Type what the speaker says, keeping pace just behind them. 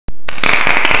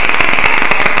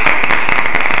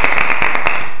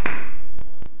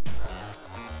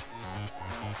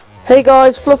Hey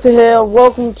guys, Fluffy here, and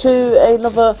welcome to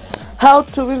another how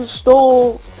to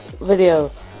install video.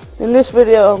 In this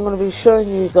video I'm going to be showing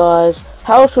you guys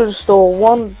how to install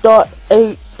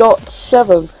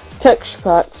 1.8.7 texture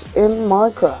packs in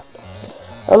Minecraft.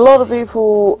 A lot of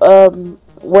people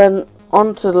went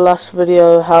on to the last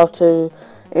video how to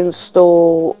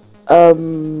install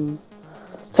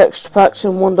texture packs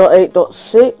in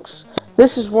 1.8.6.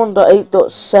 This is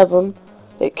 1.8.7.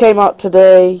 It came out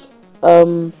today.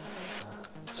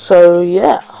 So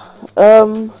yeah,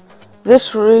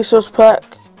 this resource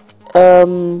pack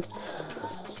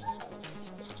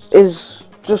is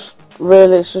just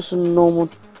it's just a normal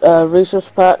resource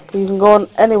pack. You can go on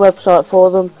any website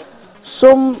for them.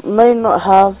 Some may not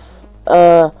have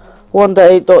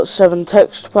 1.8.7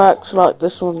 texture packs like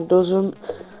this one doesn't,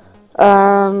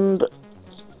 and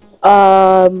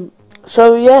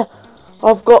so yeah,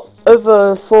 I've got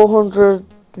over 400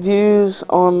 views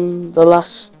on the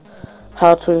last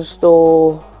how to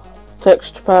install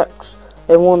texture packs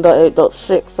in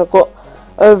 1.8.6. I've got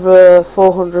over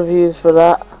 400 views for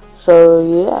that. So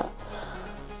yeah,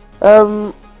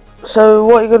 so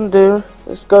what you're going to do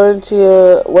is go into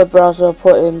your web browser,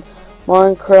 put in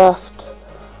Minecraft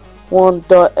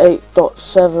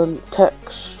 1.8.7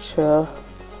 texture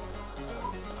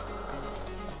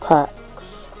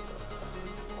packs.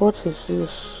 What is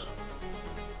this?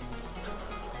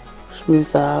 Just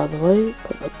move that out of the way,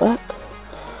 put that back,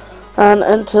 and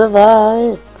enter that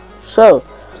in. So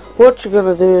what you're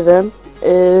going to do then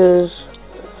is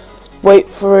wait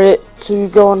for it to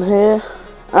go on here,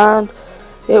 and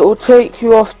it will take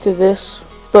you off to this.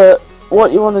 But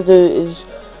what you want to do is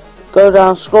go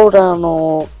down, scroll down,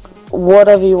 or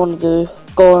whatever you want to do.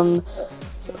 Go on.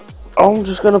 I'm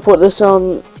just going to put this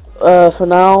on for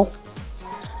now,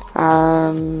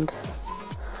 and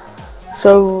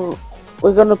so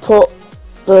we're going to put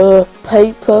the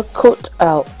paper cut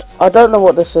out. I don't know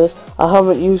what this is. I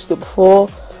haven't used it before,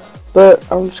 but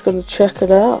I'm just going to check it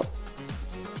out.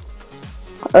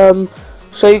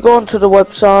 So you go onto the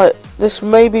website. This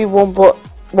may be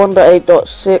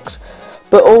 1.8.6,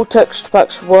 but all texture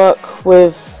packs work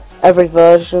with every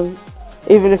version,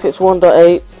 even if it's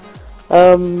 1.8.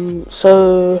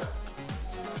 So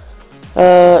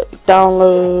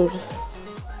download,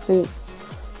 I think,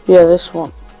 yeah, this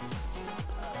one.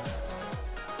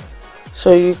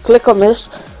 So you click on this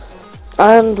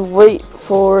and wait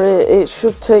for it. It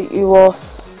should take you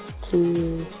off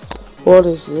to, what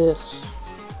is this?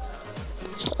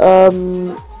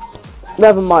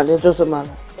 Never mind, it doesn't matter.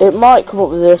 It might come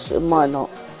up with this, it might not.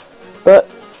 But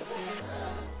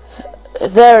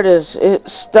there it is.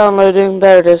 It's downloading.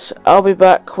 There it is. I'll be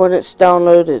back when it's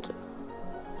downloaded.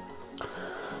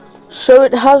 So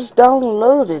it has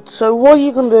downloaded. So what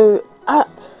you're going to do at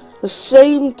the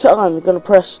same time, you're going to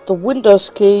press the Windows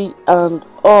key and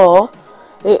R.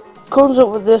 It comes up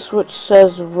with this which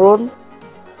says run.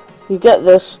 You get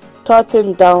this, type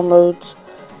in downloads,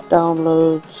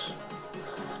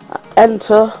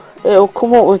 enter. It'll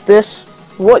come up with this,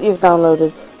 what you've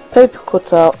downloaded, paper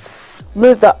cutout.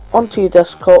 Move that onto your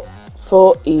desktop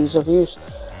for ease of use.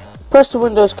 Press the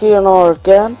Windows key and R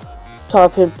again,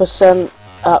 type in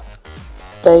 %app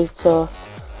data,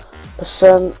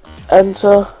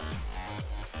 enter.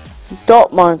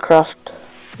 .minecraft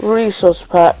resource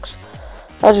packs.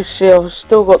 As you see, I've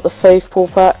still got the Faithful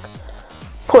pack.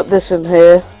 Put this in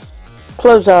here,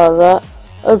 close out of that,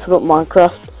 open up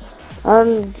Minecraft,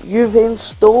 and you've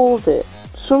installed it.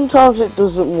 Sometimes it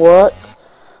doesn't work,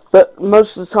 but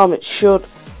most of the time it should.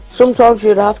 Sometimes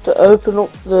you'd have to open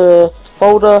up the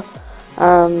folder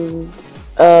and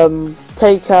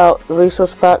take out the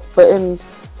resource pack, but in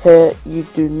here you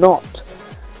do not.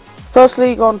 Firstly,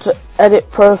 you go on to edit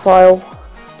profile,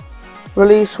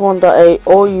 release 1.8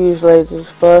 or use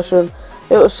latest version.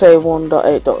 It will say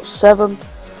 1.8.7.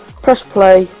 Press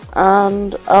play,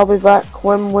 and I'll be back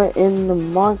when we're in the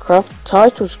Minecraft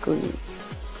title screen.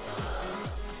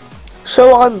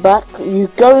 So I'm back. You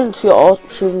go into your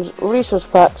options, resource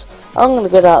packs. I'm going to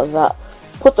get out of that.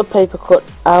 Put the paper cut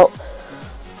out.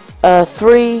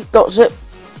 3.zip.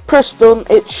 Press done.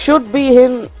 It should be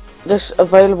in this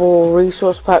available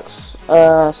resource packs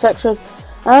section,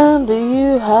 and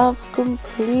you have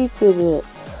completed it.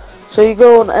 So you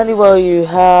go on anywhere you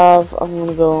have. I'm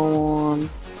gonna go on,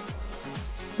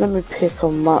 let me pick a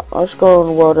map. I'll just go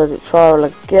on World Edit Trial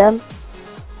again,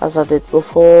 as I did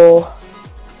before.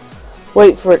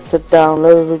 Wait for it to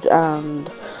download and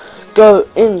go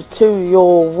into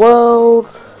your world,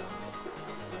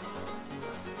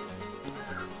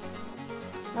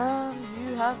 and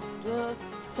you have the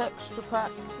texture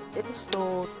pack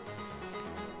installed.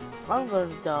 I'm going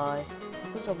to die.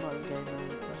 because I'm not in game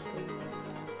mode.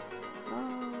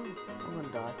 I'm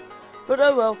gonna die. But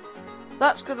oh well,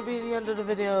 that's gonna be the end of the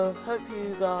video. Hope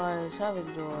you guys have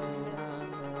enjoyed,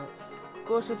 and of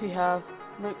course if you have,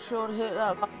 make sure to hit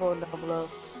that like button down below.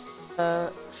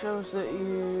 Shows that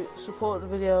you support the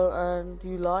video and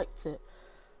you liked it.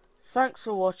 Thanks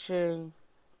for watching.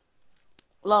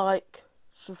 Like,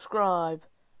 subscribe,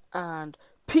 and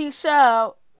peace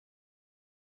out.